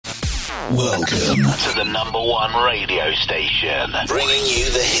Welcome to the number one radio station, bringing you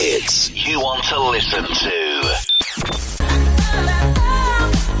the hits you want to listen to.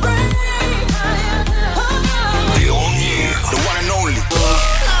 The all new, the one and only.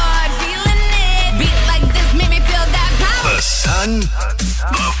 Feeling it. Beat like this made me feel that power. The sun,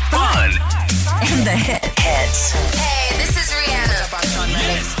 the fun, And the hits. Hey, this is Rihanna.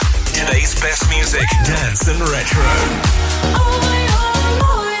 today's best music, dance and retro.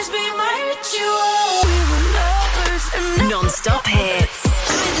 Non-stop hits.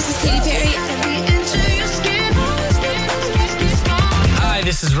 This is Katy Perry. Hi,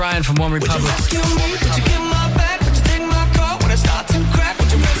 this is Ryan from One Republic. Hey,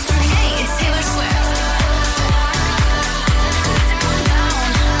 it's Taylor Swift.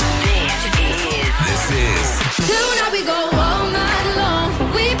 This is Tonight we go all night long.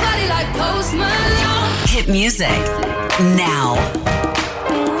 We party like Post Malone. Hit music. Now.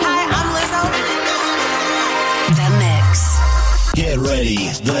 Hi, I'm Lizzo. The Mix. Get ready,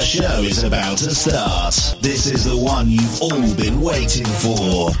 the show is about to start. This is the one you've all been waiting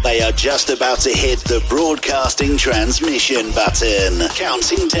for. They are just about to hit the broadcasting transmission button.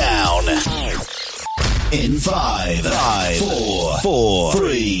 Counting down. In 5, 4,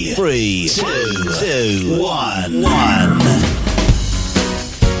 3, 2, 1.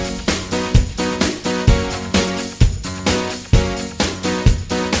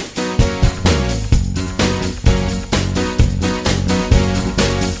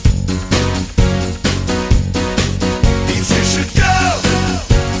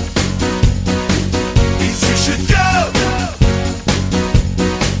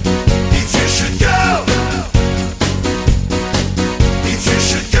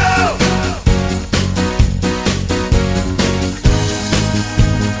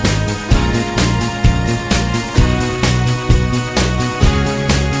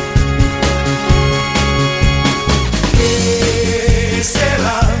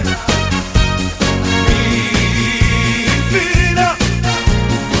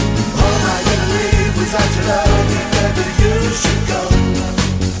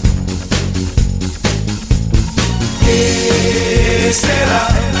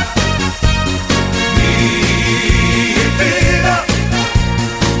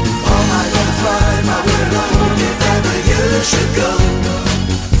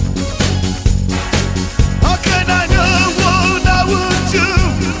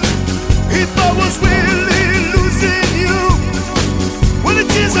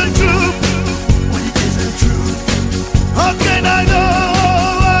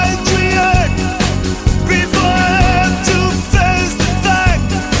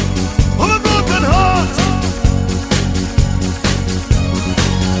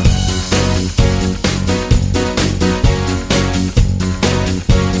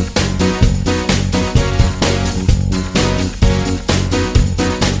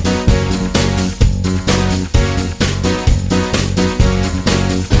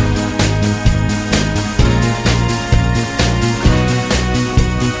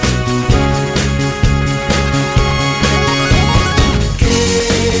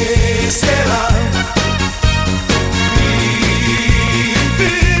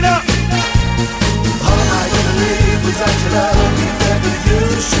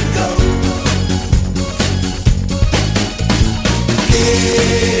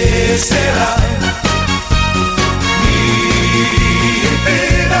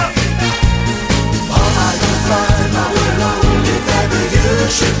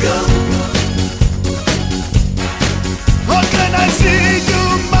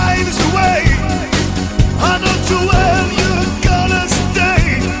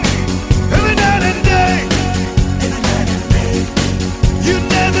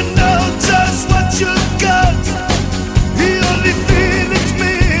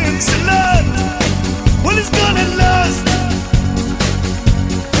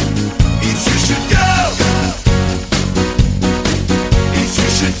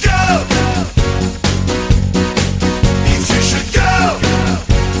 Go!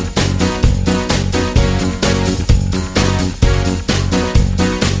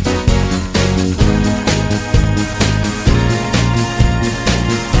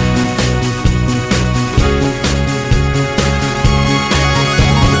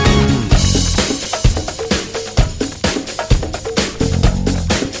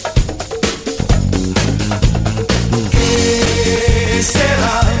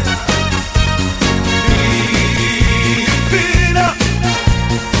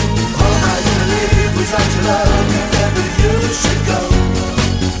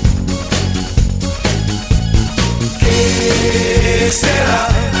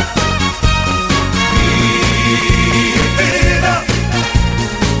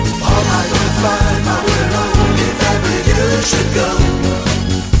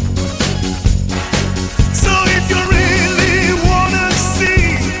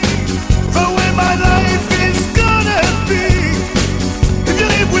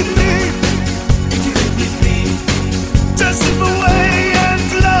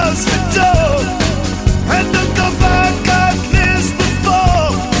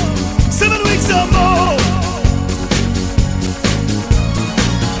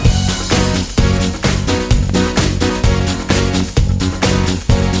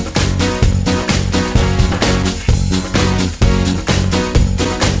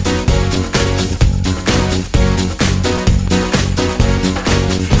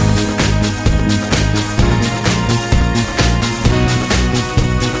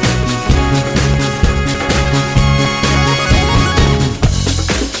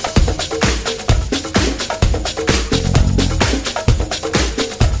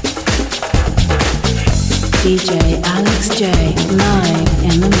 DJ Alex J, live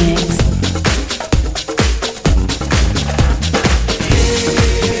in the mix.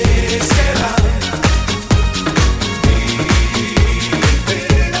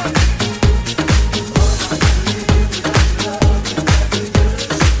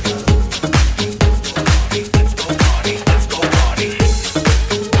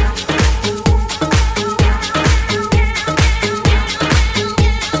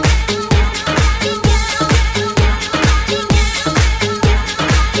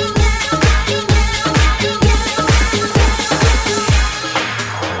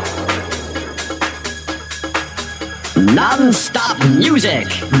 Non-stop music,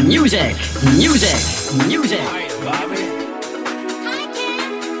 music, music, music. Hi, Bobby. Hi,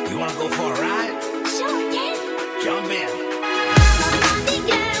 Ken. You wanna go for a ride? Sure, Ken. Jump in. I'm a Barbie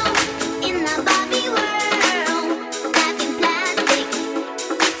girl in the Barbie world. Wrapped in plastic,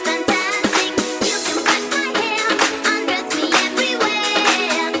 it's fantastic. You can brush my hair, undress me everywhere.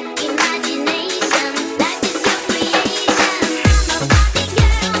 Imagination, life is your creation. I'm a Barbie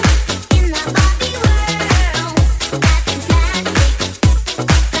girl in the Barbie world. Wrapped in plastic,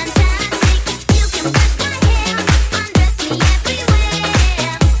 it's fantastic. You can brush my hair, undress me everywhere.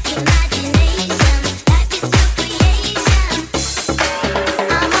 Imagination, life is your creation.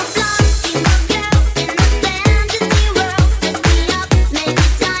 I'm a blonde girl in a fantasy world. Dress me up, make it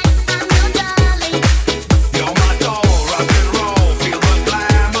tight. I'm your darling. You're my doll, rock and roll. Feel the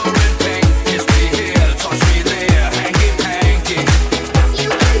glamour and pink. Kiss me here, touch me there. Hanky panky. You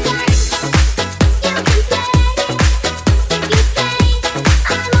can touch, you can play. If you say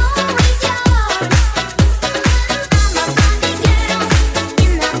I'm always yours. I'm a Barbie girl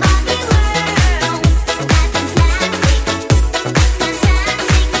in the Barbie world. Wrapped in plastic, it's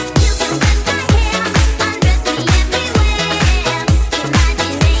fantastic. You can brush my hair, undress me everywhere.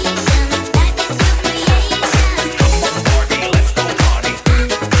 Imagination, life is your creation. Barbie, let's go party.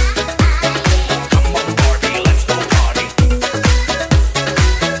 Come on, Barbie, let's go party.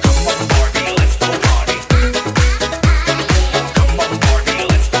 Come on, Barbie, let's go party. Come on, Barbie,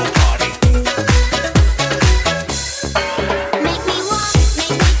 let's go party. Make me walk,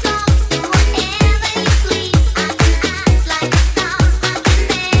 make me talk, do whatever you please. I can act like a star, I can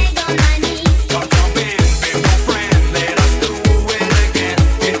beg on my knees. Come jump in, be my friend. Let us do it again.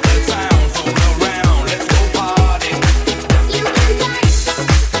 Hit the town, fool around. Let's go party. You can touch,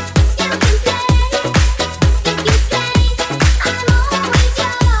 you can play. If you say I'm always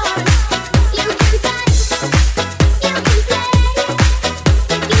yours. You can touch, you can play.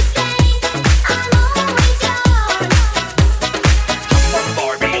 If you say I'm always yours. Come on,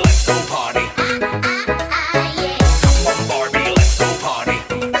 Barbie, let's go party. Come on, Barbie, let's go party.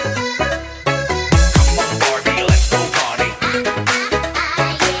 Come on, Barbie, let's go party.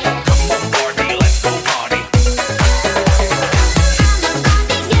 Come on, Barbie, let's go party. I'm a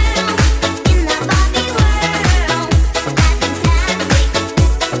Barbie girl in the Barbie world. Wrapped in plastic,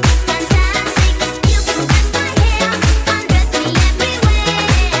 it's fantastic. You can brush my hair, undress me everywhere.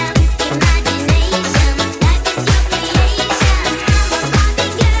 Imagination, life is your creation. I'm a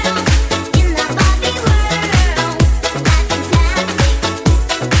Barbie girl in the Barbie world. Wrapped in plastic,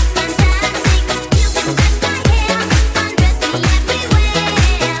 it's fantastic. You can brush my hair, undress me everywhere.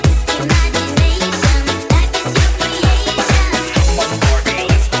 Imagination, life is your creation. Come on, Barbie,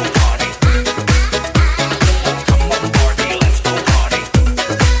 let's go party. Come on, Barbie, let's go party.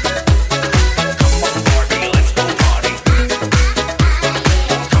 Come on, Barbie, let's go party.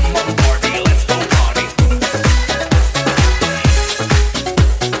 Come on, Barbie, let's go party.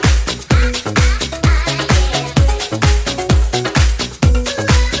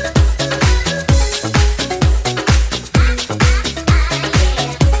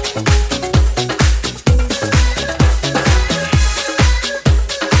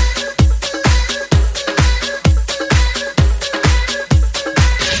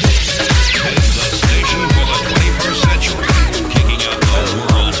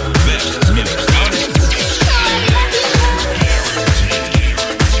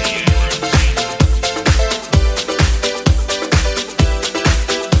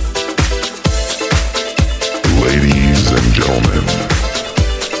 Ladies and gentlemen,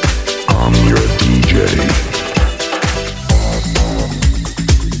 I'm your DJ.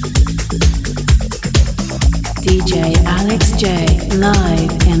 DJ Alex J,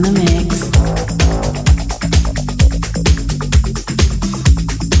 live in the mix.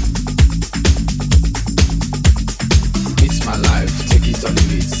 It's my life, take it or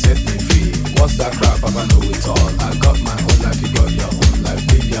leave it, set me free. What's that crap? Papa know it all. I got my own life, you got your own life.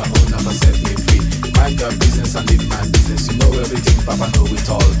 Live your own, never set me free. Mind your business and live my business. You know everything, Papa know it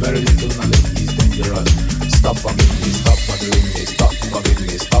all. Very little knowledge is dangerous. Stop bugging me, stop bothering me, stop bugging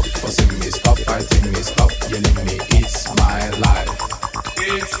me, stop fussing me, stop fighting me, stop yelling me. It's my life.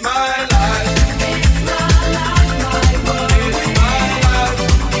 It's my life. It's my life, my world. It's my life.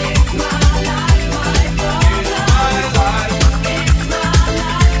 It's my life, my world. It's my life. It's my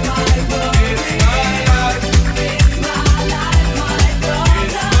life, my world. It's my life. It's my life, my world.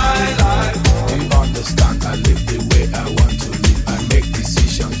 It's my life. Do you understand? I live the way I want to live. I make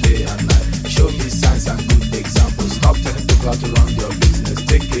decisions day and night. Show me signs and good examples. Stop telling people how to run your business.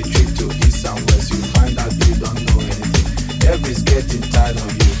 Take a trip to east and west. You find out you don't know anything. Everybody's getting tired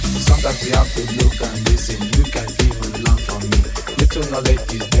of you. Sometimes we have to look and listen. You can even learn from me. Little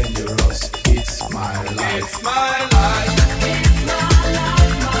knowledge is dangerous. It's my life. It's my life. It's my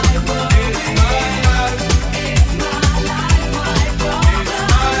life, my world. It's my life. It's my life, my world. It's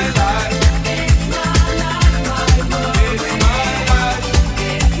my life. It's my life, my world. It's my life.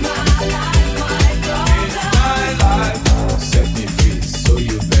 It's my life, my world. It's my life. Set me free, so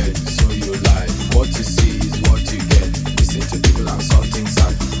you beg, so you lie. What you see is what you get. Listen to people and saw things I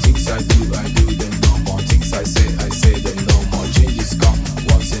do them no more. Things I say them no more. Changes come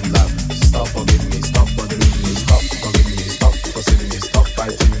once in life. Stop forgiving me, stop bothering me, stop forgiving me.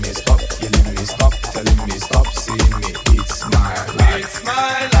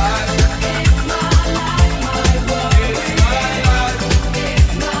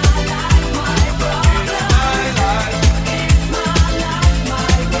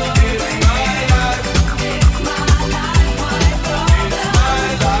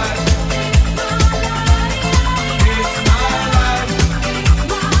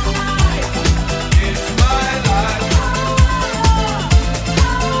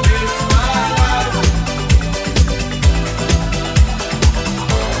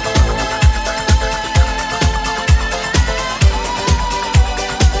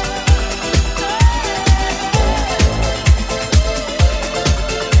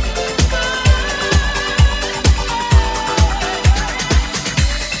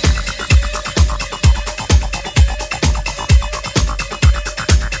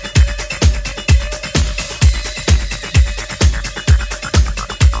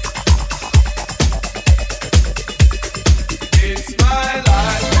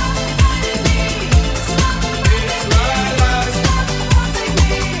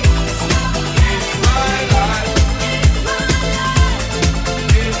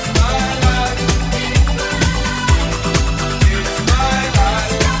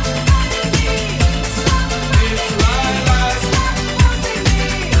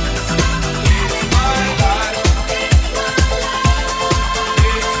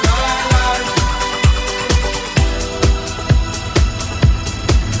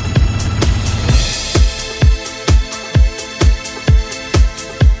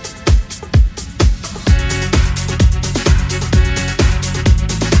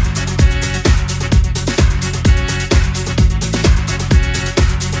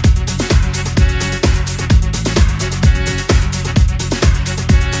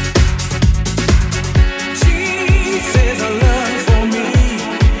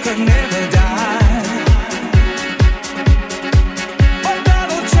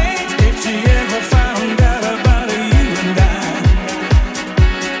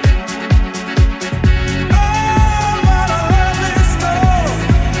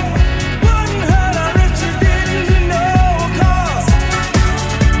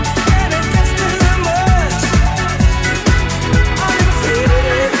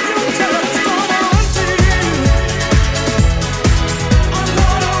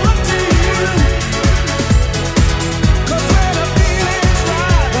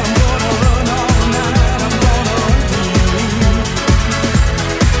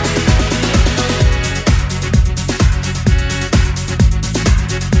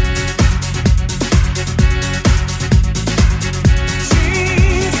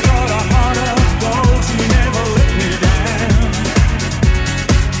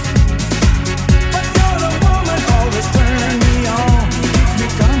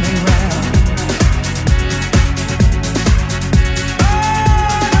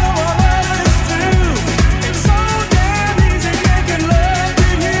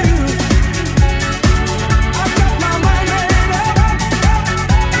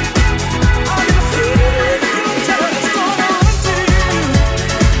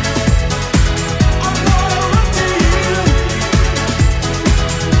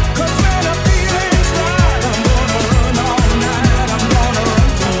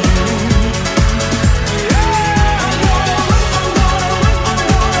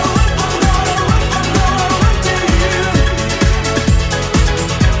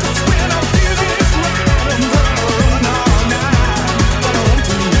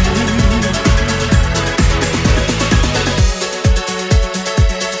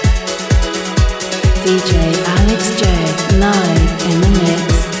 DJ Alex J live in the mix.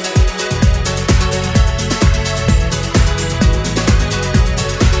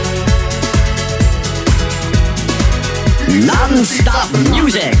 Non-stop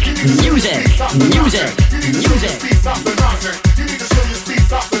music, music, music, music. Stop the nonsense. You need to show your speed.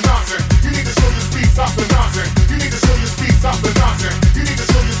 Stop the nonsense. You need to show your speed. Stop the nonsense. You need to show your speed. Stop the nonsense. You need to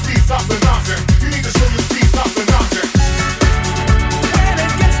show your speed. Stop the nonsense. You need to show your speed. Stop the nonsense. When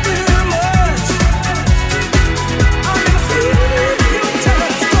it gets too much, I'm gonna feel your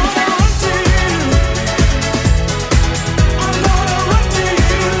touch. Gonna run to you. I'm gonna run to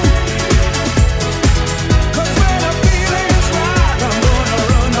you. 'Cause when the feeling's right, I'm gonna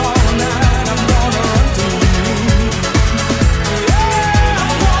run all night. I'm gonna run to you.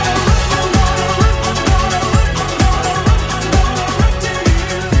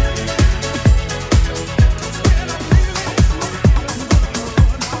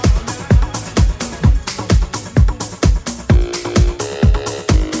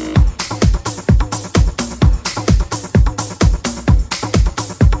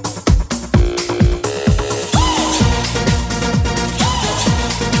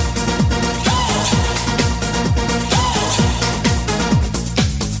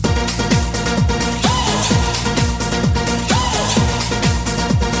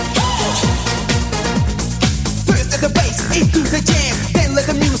 First at the bass, into the jam, then let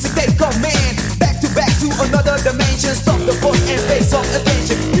the music take command. Back to another dimension. Stop the force and face off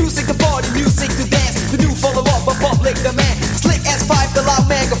attention. Music to party, music to dance. The new follow up of public demand. Slick S5, the loud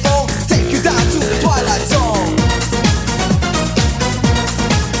megaphone. Take you down to the twilight zone.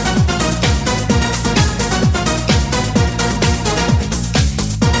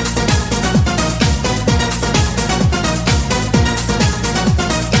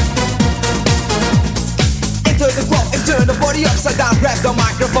 Enter the club and turn the body upside down. Grab the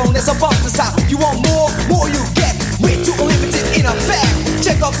microphone, it's about the sound. You want more you get. Way too unlimited in effect.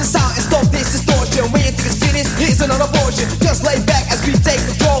 Check off the sound and stop this distortion. When you think it's finished, here's another portion. Just lay back as we take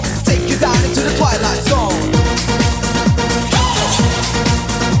control. Take you down into the twilight zone.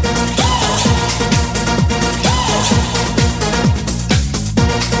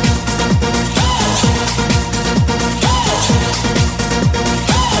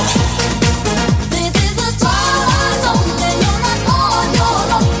 This is the twilight zone, and you're not on your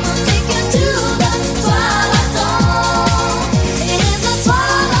own. I'll take you to the twilight zone. It is the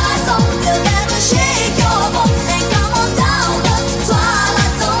twilight zone, you'll never shake your bones. And come on down the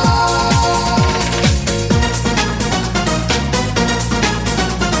twilight zone.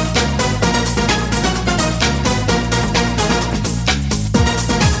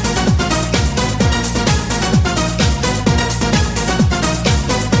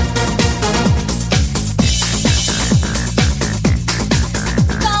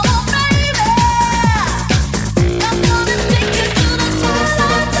 Come on, baby, I'm gonna take you to the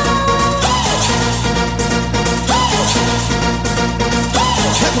twilight zone.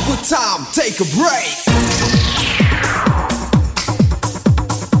 Have a good time, take a break.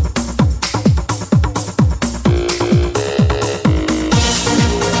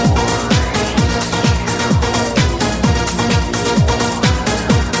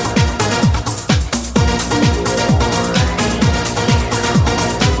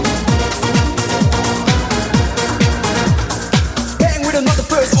 Bang with another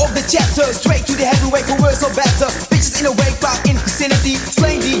verse of the chapter. Straight to the heavyweight, who words are better. Bitches in a wake crowd in vicinity.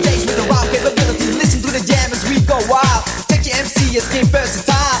 Slaying DJs with a rhyme capability. Listen to the jam as we go wild. Check your MC as game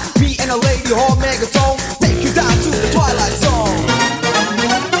versatile. Me and a lady hall megatone. Take you down to the twilight zone.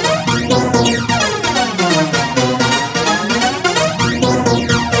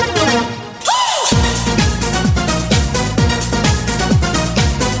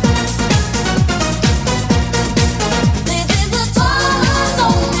 This is the twilight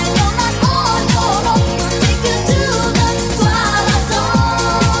zone, and you're not on your own. I'll take you to the twilight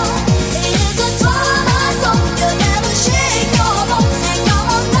zone. It is the twilight zone, you'll never shake your bones. And come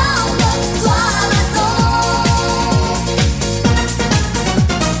on down the twilight zone.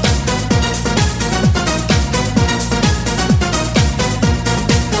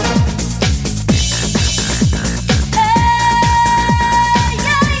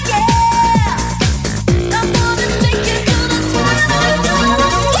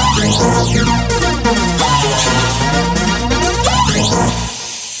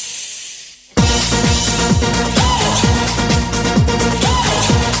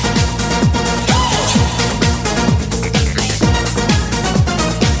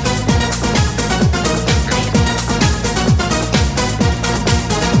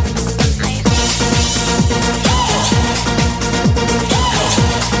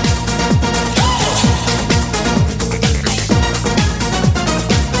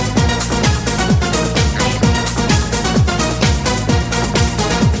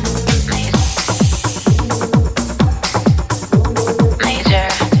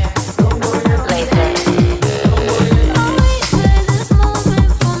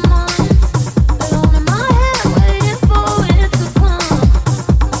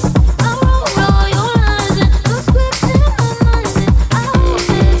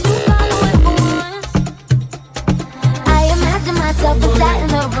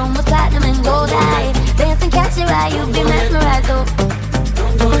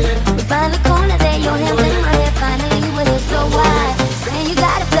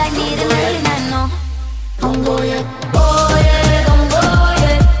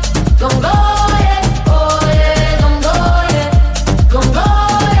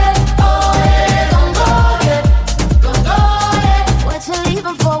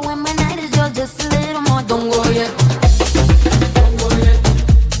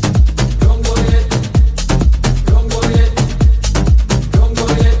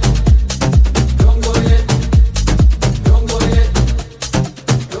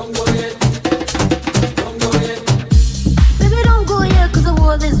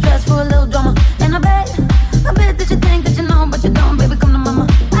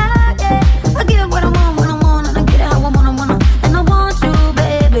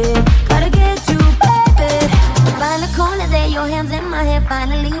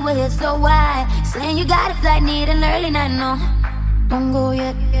 so why? Saying you got a flight, need an early night, no. Don't go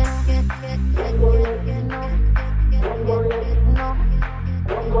yet. Don't go yet, no. Don't go yet, no.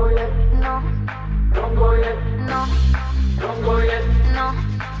 Don't go yet, no. Don't go yet, no. Don't go yet, no.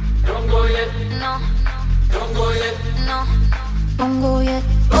 Don't go yet, no. Don't go yet, no. Don't go yet.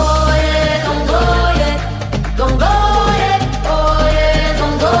 Oh yeah, don't go yet. Don't go yet. Oh yeah,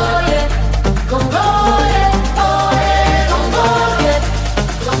 don't go yet. Don't go yet. Oh yeah, don't go yet.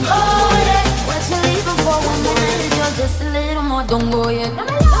 Don't go yet. What you leaving for when the night is yours? Just a little more. Don't go yet.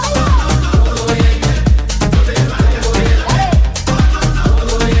 Just a little more.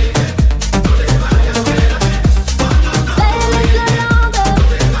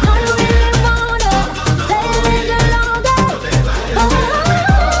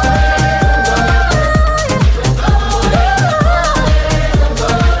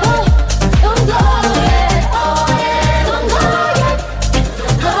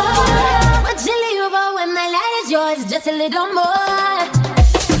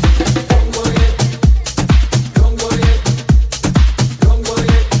 Don't go yet. Don't go yet. Don't go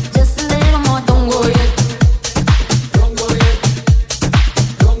yet. Just a little more. Don't go yet. Don't go yet.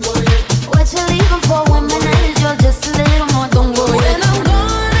 Don't go yet. What you leaving for when my night is yours? Just a little more. Don't go yet. When I'm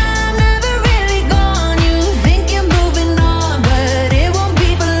gone, I'm never really gone. You think you're moving on, but it won't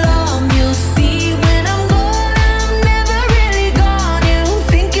be for long. You'll see when I'm gone, I'm never really gone. You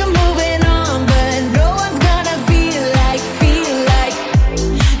think you're moving on, but no one's gonna feel like.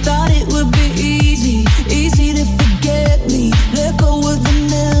 Thought it would be easy to forget me. Let go of the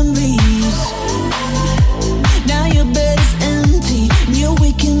memories. Now your bed is empty, and you're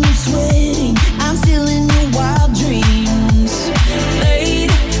waking up sweating. I'm still in your wild dreams.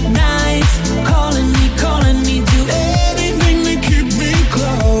 Late nights, calling me, do anything to keep me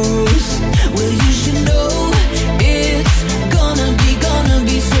close. Well, you should know it's gonna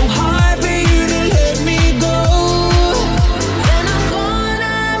be so hard for you to let me go. When I'm gone,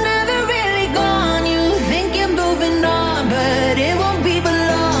 I'm never really gone. You think you're moving on, but it won't be for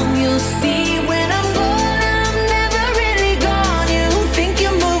long. You'll see when I'm gone, I'm never really gone. You think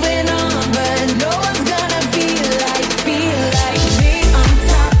you're moving on, but no one's gonna feel like me. On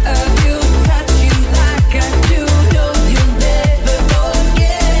top of you, touch you like I do. No, you'll never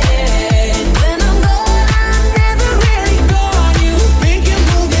forget. When I'm gone, I'm never really gone. You think you're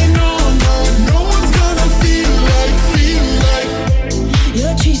moving on, but no one's gonna feel like.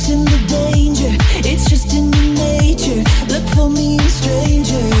 You're chasing the danger, it's just in your nature. Look for me in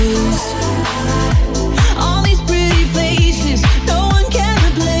strangers. All these pretty faces, no one can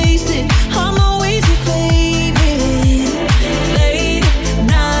replace it. I'm always your favorite. Late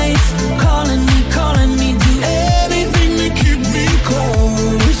nights, calling me, do anything to keep me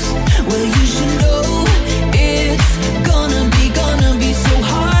close. Well, you should know it's gonna be so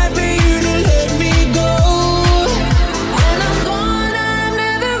hard for you to let me go. When I'm gone, I'm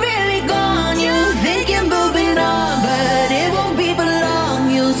never really gone. You think you're moving on, but it won't be for long.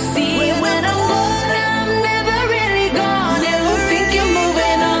 You'll see when I'm gone, I'm never really gone. You think you're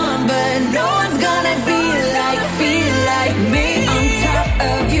moving on, but no one's gonna feel like me. On top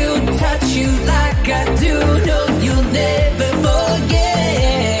of you, touch you like I do. No, you'll never forget.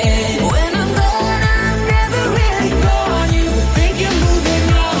 When I'm gone, I'm never really gone. You think you're moving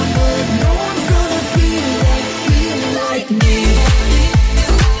on, but no one's gonna feel like me.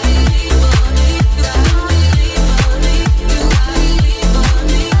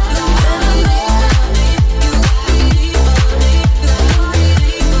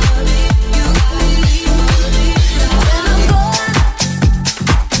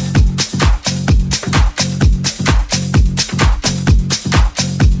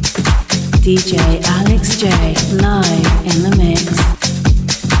 DJ Alex J, live in the mix.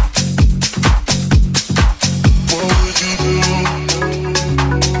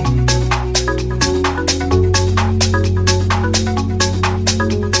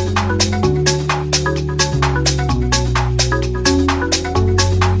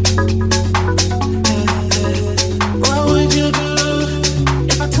 What would you do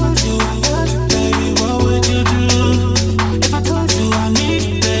if I told you I love you, baby? What would you do if I told you I need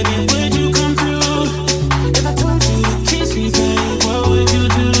you, baby? Would you come through? If I told you to kiss me, baby, what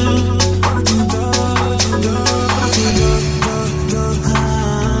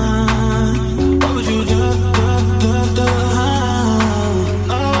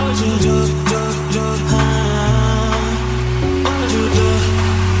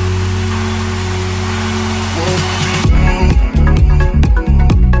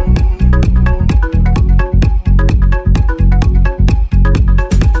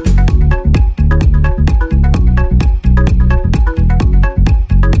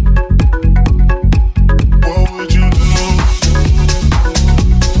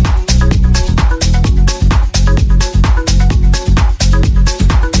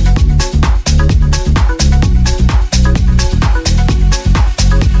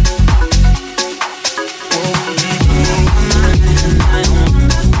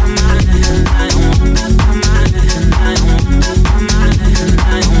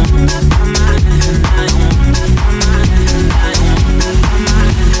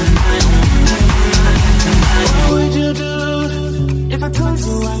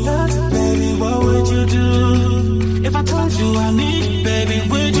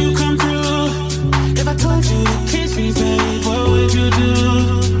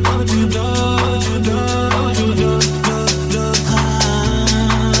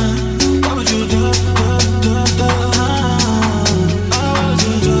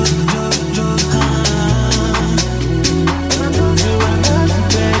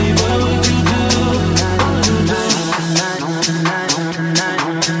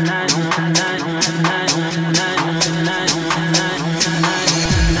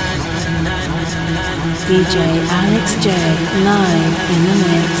DJ Alex J live in the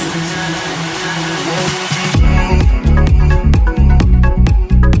mix.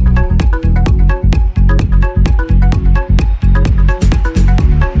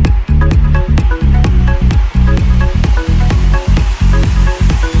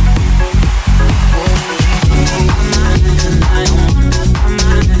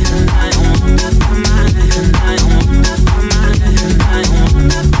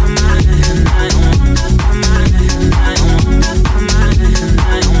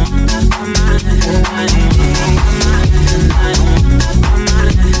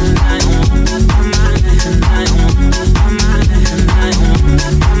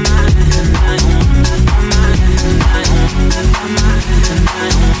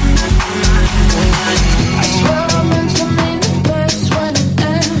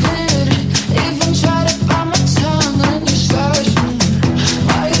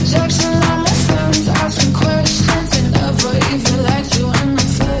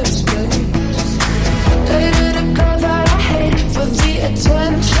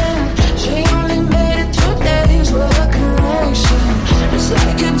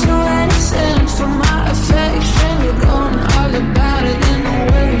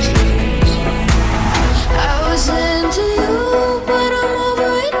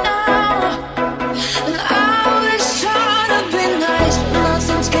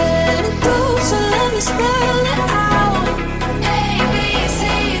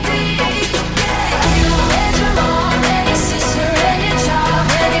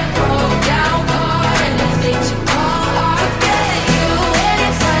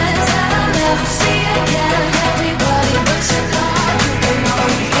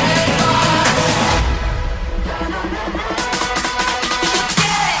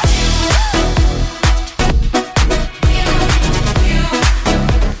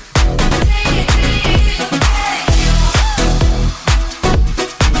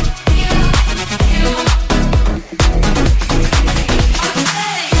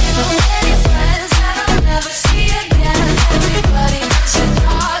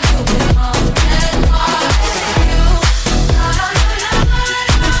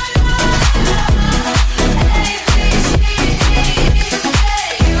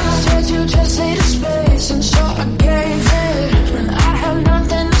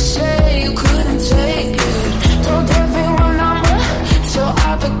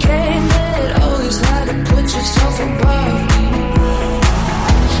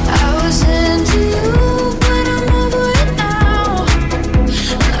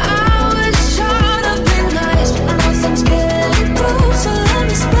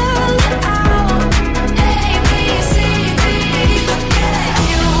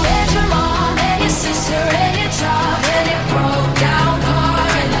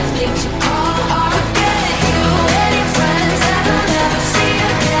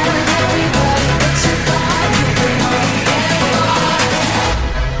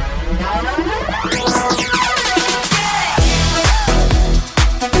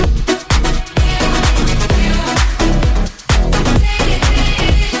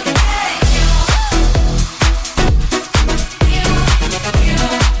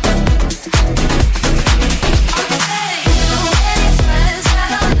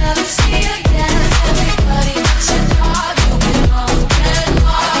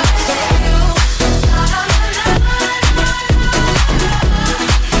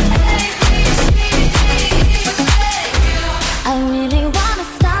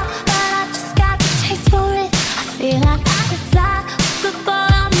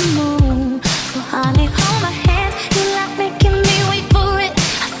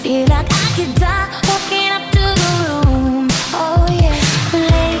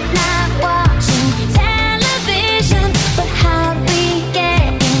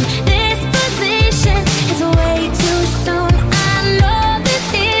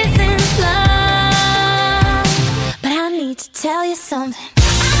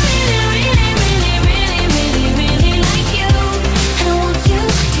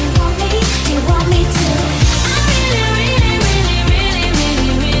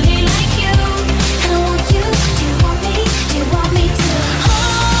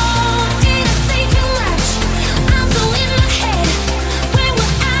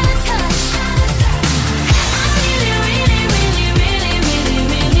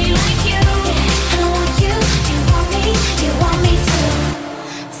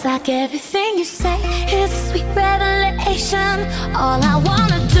 Everything you say is a sweet revelation. All I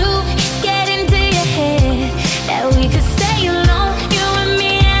wanna do is get into your head. That we could stay alone, you and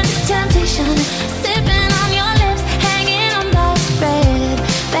me and this temptation. Sipping on your lips, hanging on the thread.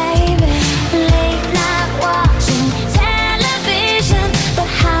 Baby, late night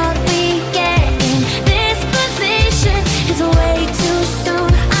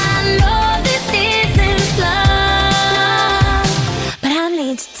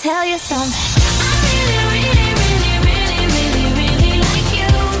need to tell you something. I really, really, really, really, really, really like you.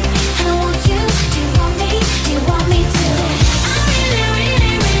 And I want you. Do you want me? Do you want me to? I really,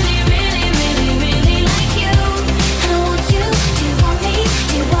 really, really, really, really, really like you. And I want you. Do you want me?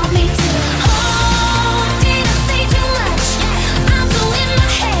 Do you want me to? Oh, did I say too much? I'm so in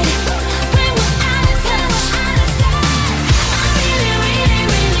my head when we're out of touch. I really, really,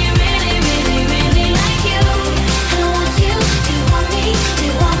 really, really, really, really like you. And I want you. Do you want me? Do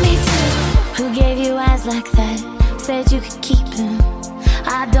you want me to? Who gave you eyes like that? Said you could keep them.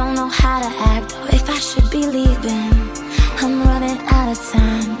 I don't know how to act or if I should be leaving. I'm running out of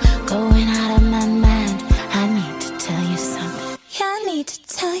time, going out of my mind. I need to tell you something. Yeah, I need to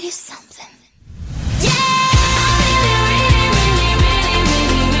tell you something. Yeah, I really, really, really,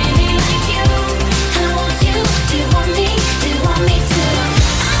 really, really like you. And I want you. Do you want me? Do you want me to?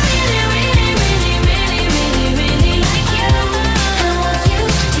 I really, really, really, really, really, really like you. And I want you.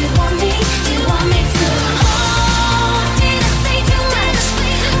 Do you want me? Do you want me to? Oh, did I say too much?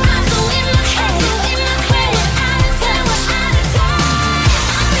 I'm so in my head when we're out of touch. I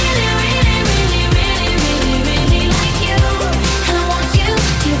really, really, really, really, really, really like you. And I want you.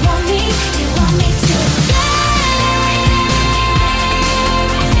 Do you want me? Do you want me to? Yeah,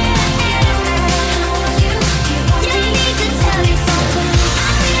 I need to tell you something.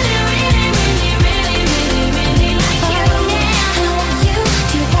 I really, really, really, really, really, really like you. And I want you.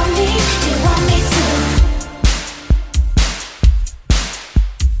 Do you want me? Do you want me to?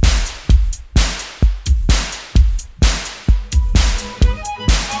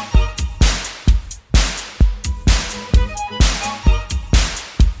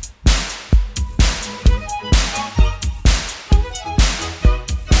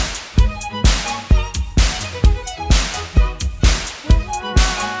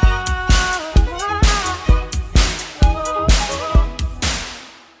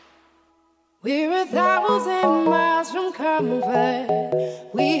 We're 1,000 miles from comfort.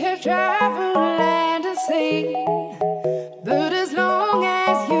 We have traveled land and sea. But as long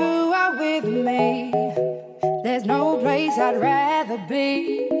as you are with me, there's no place I'd rather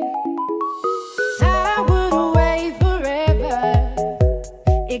be. I would away forever,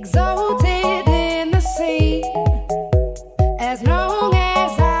 exalted in the sea. As long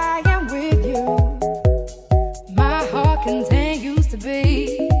as I am with you, my heart continues to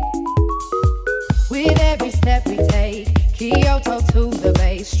beat. With every step we take, Kyoto to the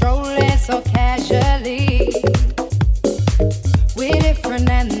bay, strolling so casually. We're different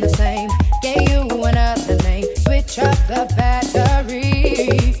and the same, gave you another name, switch up the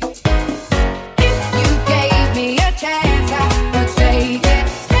batteries. If you gave me a chance, I would take it.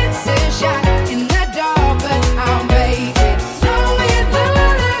 It's a shot in the dark, but I'll make it. Knowing that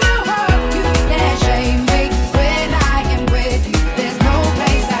I hope you can't shame me when I am with you. There's no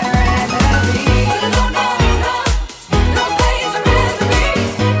place I'd rather be. No, no, no, no place I'd rather be.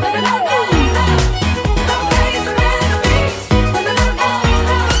 No, no, no, no, no place I'd rather be. No, no, no,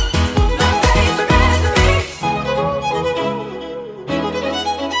 no, no place I'd rather be.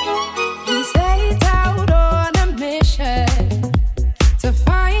 We set out on a mission to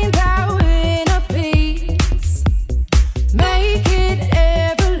find our inner peace, make it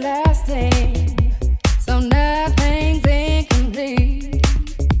everlasting, so nothing's incomplete.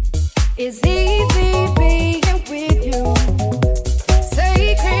 It's easy being with you,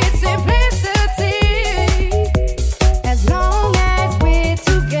 sacred simplicity. As long as we're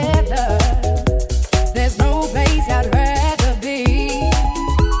together, there's no place I'd rather be.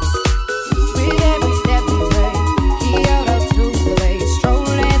 With every step we take, Kyoto to the bay,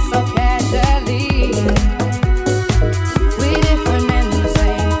 strolling so casually. We're different and the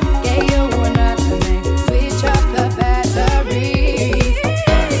same, gave you another name, switch up the batteries.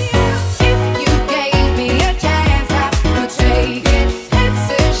 If you gave me a chance, I would take it. It's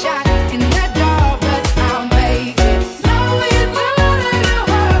a shot in the dark, but I'll make it. Knowing that I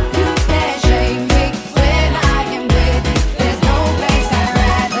hope you can't shame me when I am with you. There's no place I'd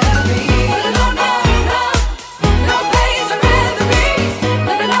rather be. No, no, no, no place I'd rather be.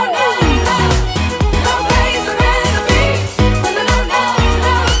 No, no, no, no, no place I'd rather be. No, no, no,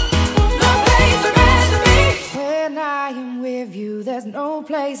 no, no place I'd rather be. When I am with you, there's no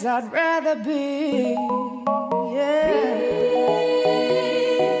place I'd rather be.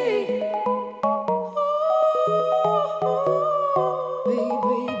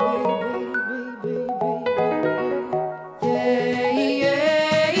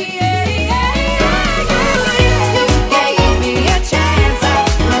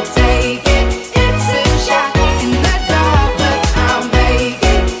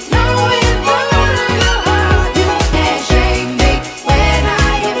 When I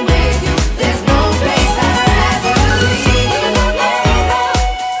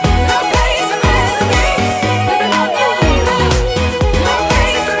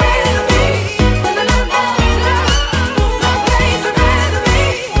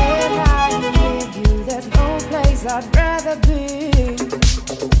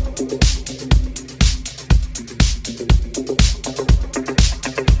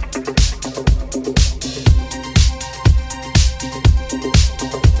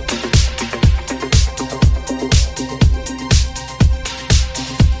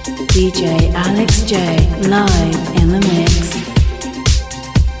DJ Alex J, live in the mix.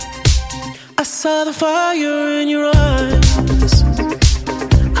 I saw the fire in your eyes.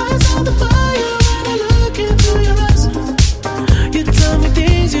 I saw the fire when I look into your eyes. You tell me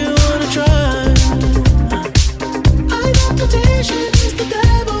things you wanna try. I know temptation is the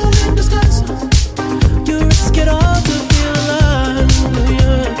devil in disguise. You risk it all to feel alive,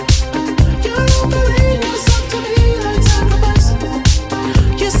 yeah. You're offering yourself to me like sacrifice.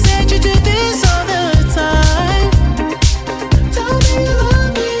 You said you do this all the time. Tell me you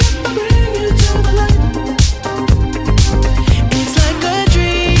love me if I bring you to the light. It's like a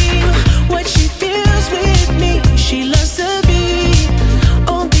dream, what she feels with me. She loves to be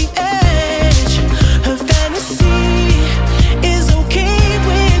on the edge. Her fantasy is okay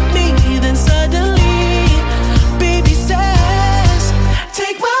with me. Then suddenly, baby says,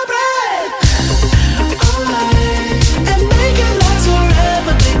 take my breath away and make it last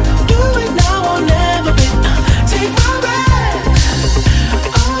forever, babe. Do it now or never, babe. Take my breath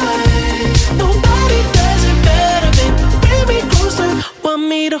away. Nobody does it better, babe. Bring me closer, want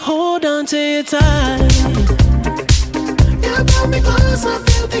me to hold on to you tight. You brought me close, I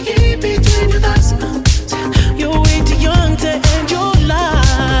feel the heat between your thighs. You're way too young to end your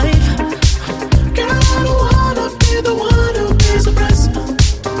life. Girl, I don't wanna be the one who pays the price.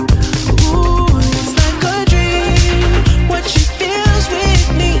 Ooh, it's like a dream, what she feels with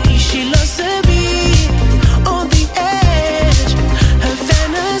me. She loves to be on the edge. Her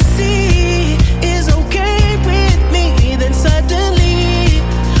fantasy is okay with me. Then suddenly,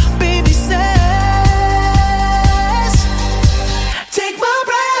 baby says, take my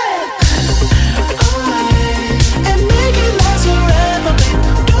breath away and make it last forever, babe.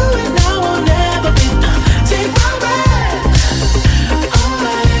 Do it now or never, babe. Take my breath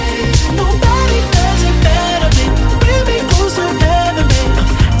away. Nobody does it better, babe. Bring me closer, heaven, babe.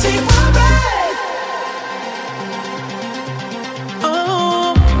 Take my breath.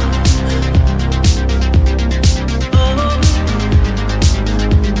 Oh,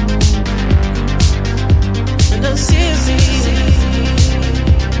 and I'm serious.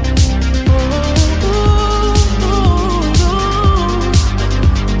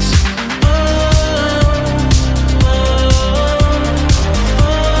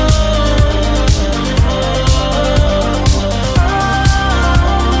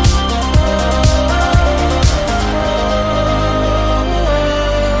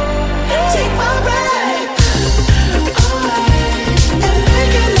 Take my breath away and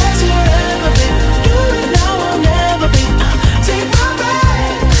make it last forever, babe. Do it now or never, babe. Take my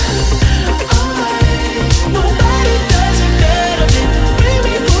breath away. Nobody does it better, babe. Bring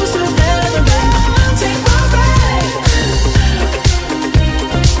me close to heaven, babe. Take my breath.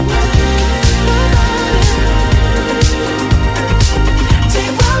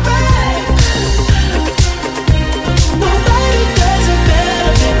 Take my breath. Nobody does it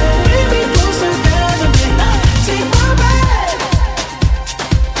better, babe. Bring me close to heaven, babe. Take my breath.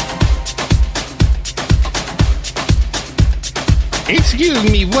 Excuse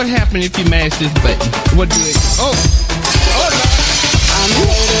me, what happened if you mash this button? What do it? Oh,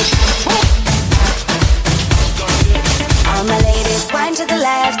 All my ladies, wind to the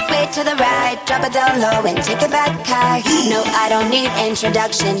left, sway to the right, drop it down low and take it back high. No, I don't need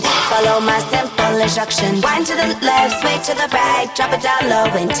introduction. Follow my simple instruction. Wind to the left, sway to the right, drop it down low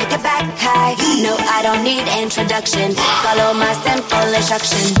and take it back high. No, I don't need introduction. Follow my simple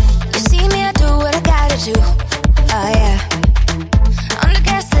instruction. You see me, I do what I gotta do. Oh yeah. On the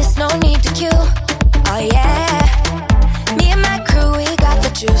guest list, no need to queue. Oh yeah. Me and my crew, we got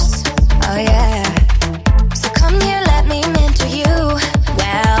the juice. Oh yeah. So come here, let me mentor you.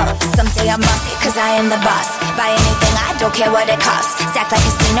 Well, some say I'm bossy, cause I am the boss. Buy anything, I don't care what it costs. Stack like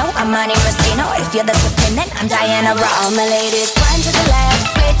casino, I'm Monte Rustino. If you're the supreme, then I'm Diana Ross. All my ladies, wind to the left,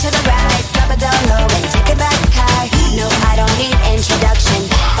 sway to the right, drop it down low and take it back high. No, I don't need introduction.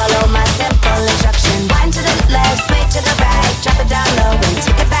 Follow my simple instruction. Wind to the left, sway to the right, drop it down low and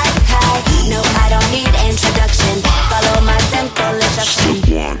take it back high. No, I don't need introduction. Follow my simple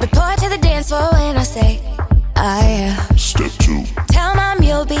instruction. Report to the dance floor when I say, oh yeah. Step 2. Tell mom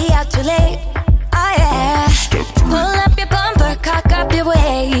you'll be out too late. Oh yeah. Step 3. Pull up your bumper, cock up your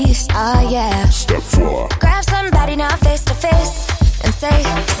waist. Oh yeah. Step 4. Grab somebody now face to face and say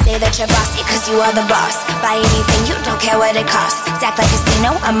that you're bossy, cause you are the boss. Buy anything, you don't care what it costs. Stack like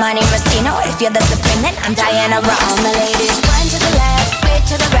casino, I'm Monte Rustino. If you're the supreme, then I'm Diana Ross. All my ladies, wind to the left, sway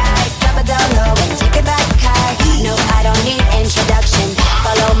to the right, drop it down low and take it back high. No, I don't need introduction.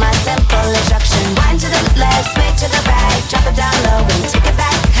 Follow my simple instruction. Wind to the left, sway to the right, drop it down low and take it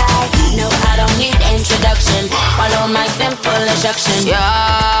back high. No, I don't need introduction. Follow my simple instruction. Yo,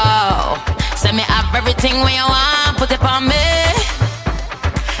 Everything when you want, put it on me.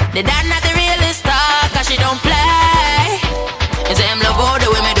 The dad not the realest star, cause she don't play. You say him love all the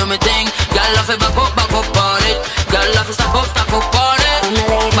way me do me thing. Girl love it back up on it. Girl love it stop up on it.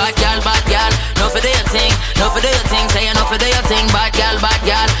 Bad girl, no for do your thing, no for do your thing. Say you no for do your thing. Bad girl,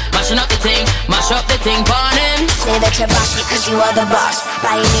 mashing up the thing, mash up the thing, burn him. Say that you're bossy cause you are the boss.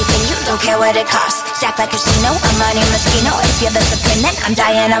 Buy anything, you don't care what it costs. Stack like a casino, I'm Money Moschino. If you're disciplined, then I'm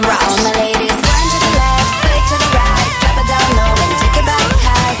Diana Ross. All my ladies, one to the left, straight to the right. Drop it down low and take it back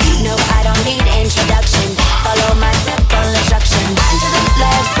high. No, I don't need introduction. Follow my simple instruction. One to the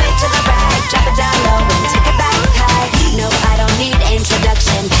left, straight to the right. Drop it down low and take it back high. No, I don't need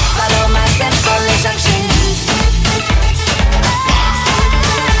introduction. Follow my simple instruction.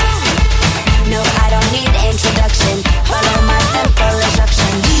 No, I don't need introduction. Follow my simple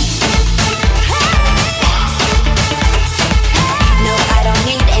instruction. No, I don't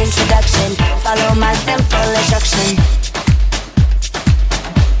need introduction. Follow my simple instruction.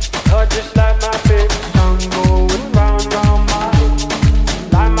 You're just like my favorite song going round and round my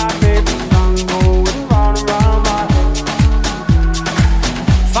head. Like my favorite song going round and round my head.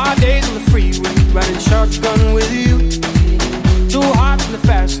 5 days on the freeway, riding shotgun with you. 2 hearts in the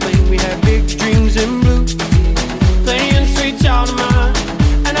fast lane, we had big dreams in blue. Playing sweet child of mine,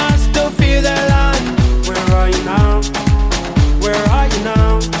 and I still feel that line. Where are you now? Where are you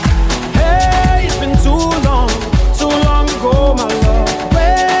now? Hey, it's been too long ago, my love.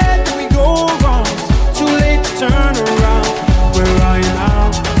 Where did we go wrong? Too late to turn around. Where are you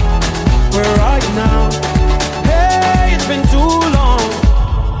now? Where are you now? Hey, it's been too long.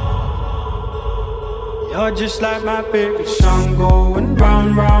 You're just like my favorite song going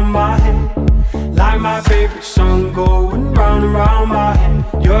round, round my head. Like my favorite song going round and round my head.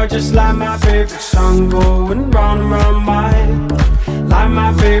 You're just like my favorite song going round and round my head. Like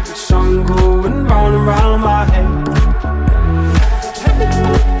my favorite song going round and round my head.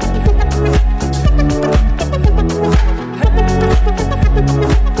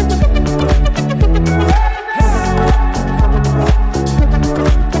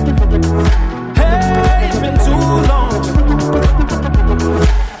 Hey, it's been too long.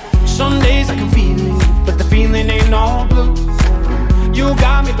 Some days I can feel it, but the feeling ain't all blue. You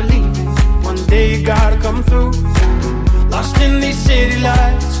got me believing one day you gotta come through. Lost in these city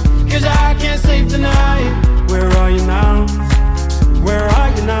lights, cause I can't sleep tonight. Where are you now? Where are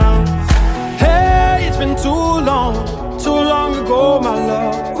you now? Hey, it's been too long ago, my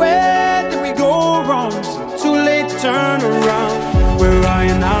love. Where did we go wrong? Too late to turn around. Where are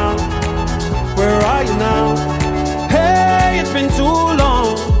you now? Where are you now? Hey, it's been too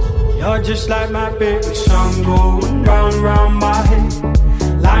long. You're just like my favorite song going round and round my head.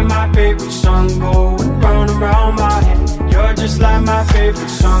 Like my favorite song going round and round my head. You're just like my favorite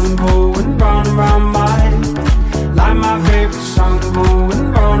song going round and round my head. Like my favorite song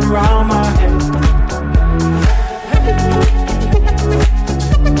going round and round my head.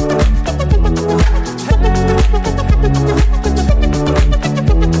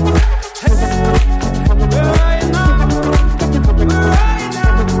 Where are you now? Where are you now? Where are you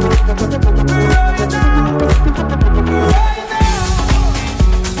now? Where are you now?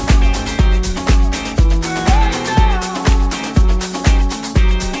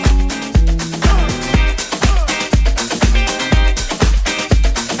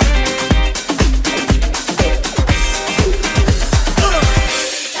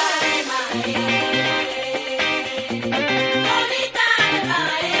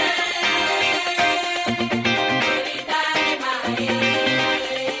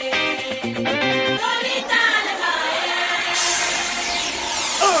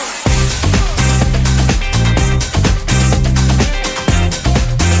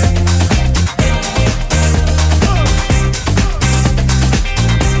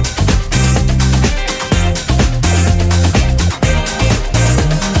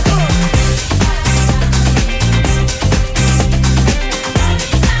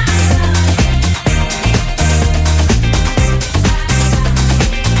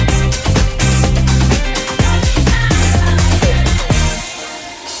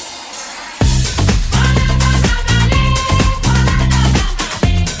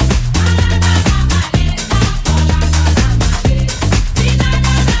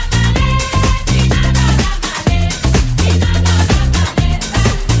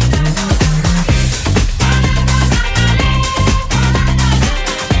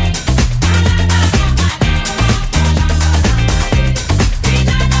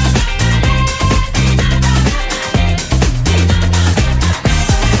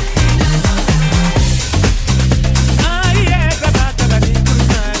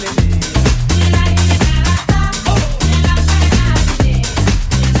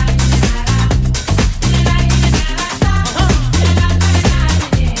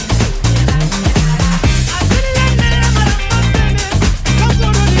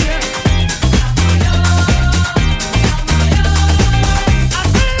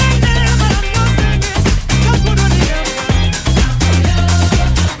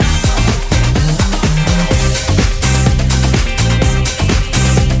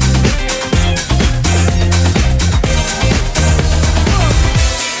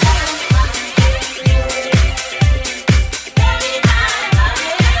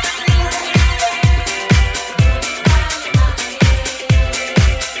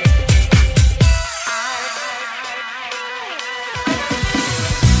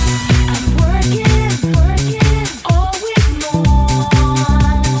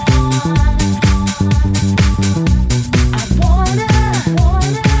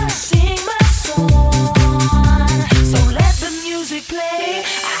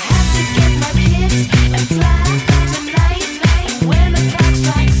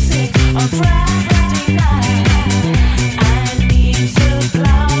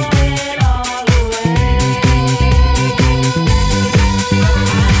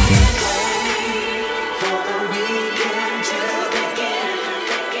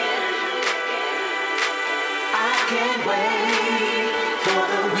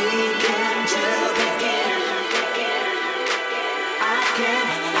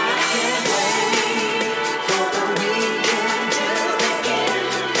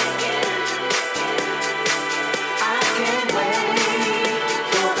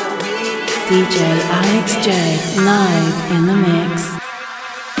 DJ Alex J live in the mix.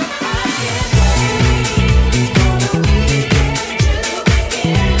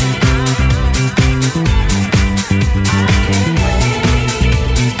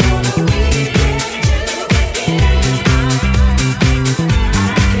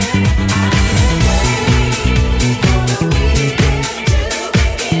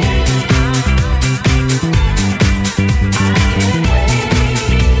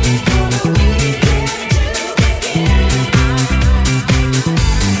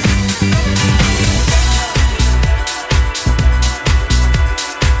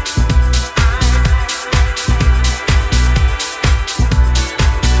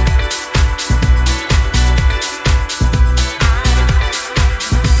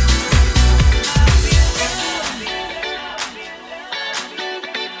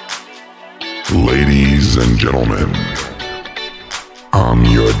 Ladies and gentlemen, I'm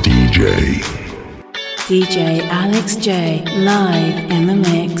your DJ. DJ Alex J live in the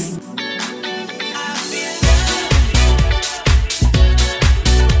mix.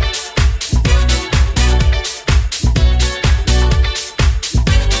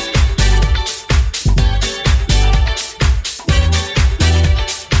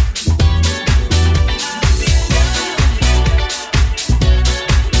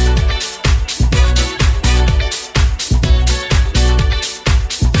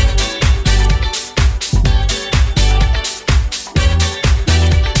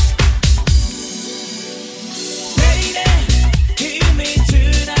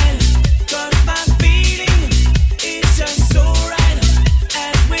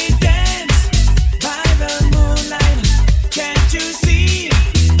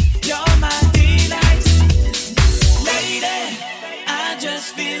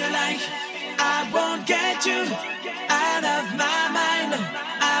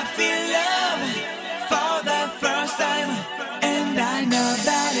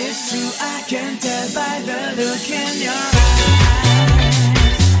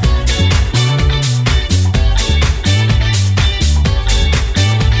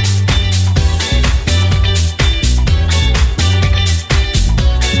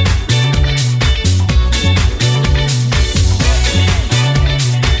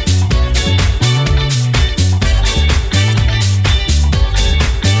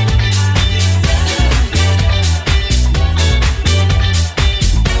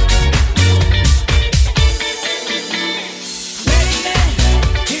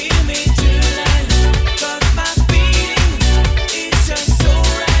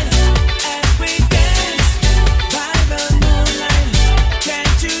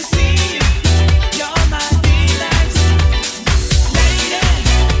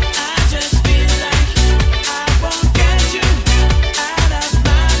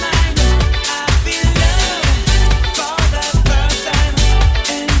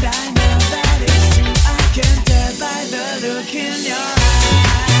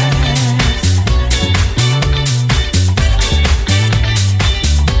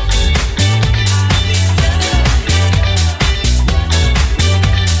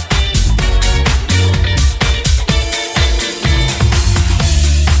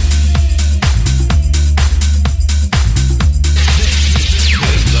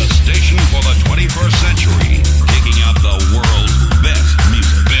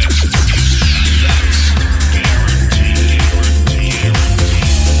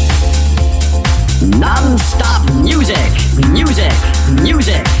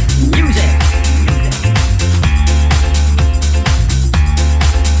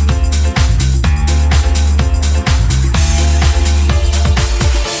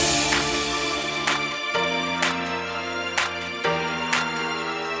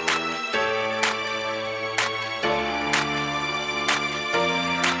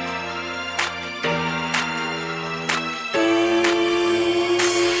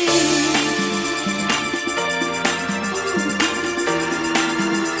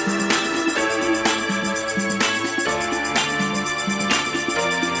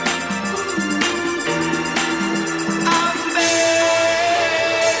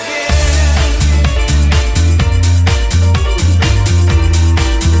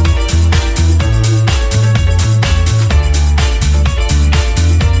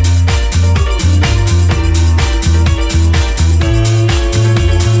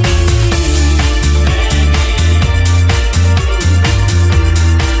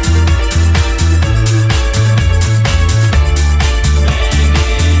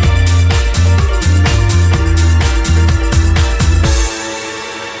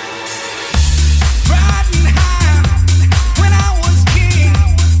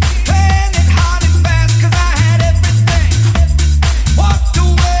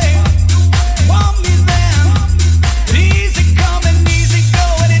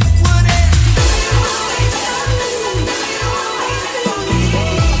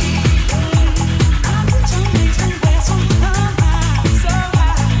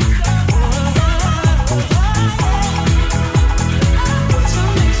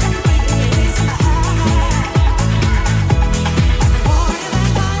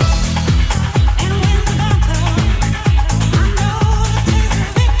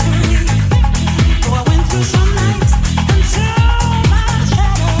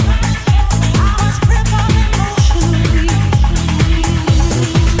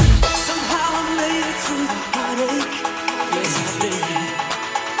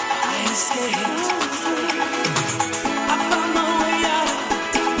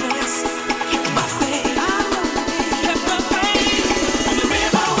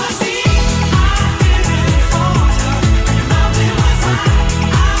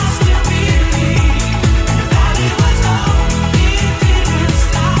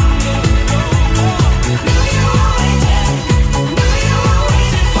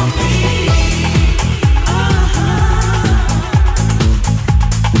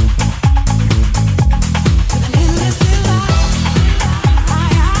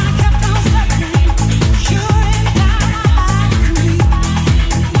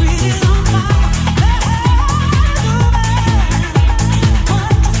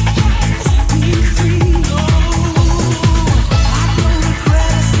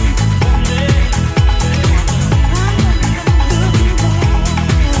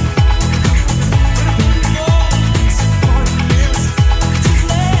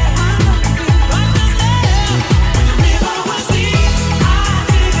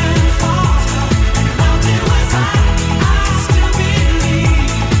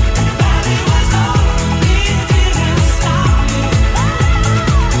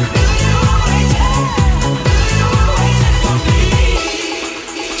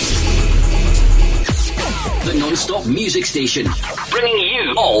 non-stop music station, bringing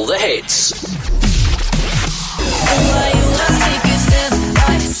you all the hits.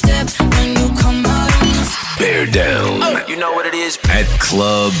 Bear down. You know what it is. At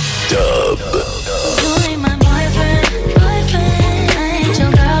Club Dub. You ain't my boyfriend, I ain't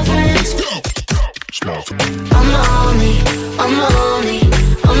your girlfriend. I'm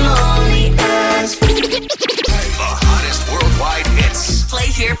lonely as The hottest worldwide hits. Play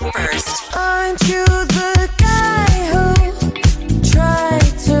here first. Aren't you the guy who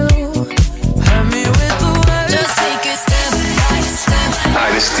tried to hurt me with the words? Just take it step by step. Hi,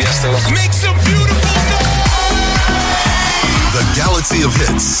 this is Tiesto. Make some beautiful noise. The Galaxy of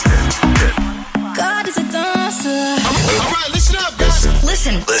Hits. God is a dancer. All right, listen up, guys.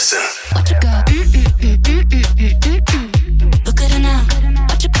 Listen. What you got? Look at her now.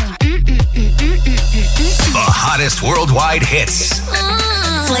 What you got? The hottest worldwide hits.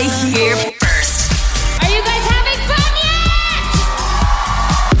 Play here first. Are you guys having fun yet?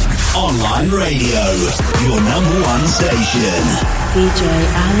 Online radio. Your number one station. DJ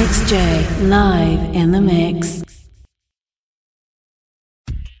Alex J. Live in the mix.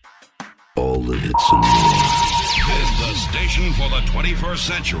 All the hits and more. This is the station for the 21st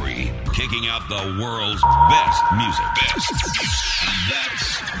century, kicking out the world's best music.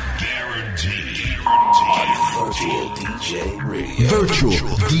 That's guaranteed. Virtual DJ Radio.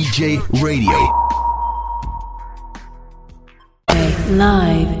 Virtual DJ Radio.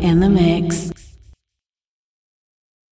 Live in the mix.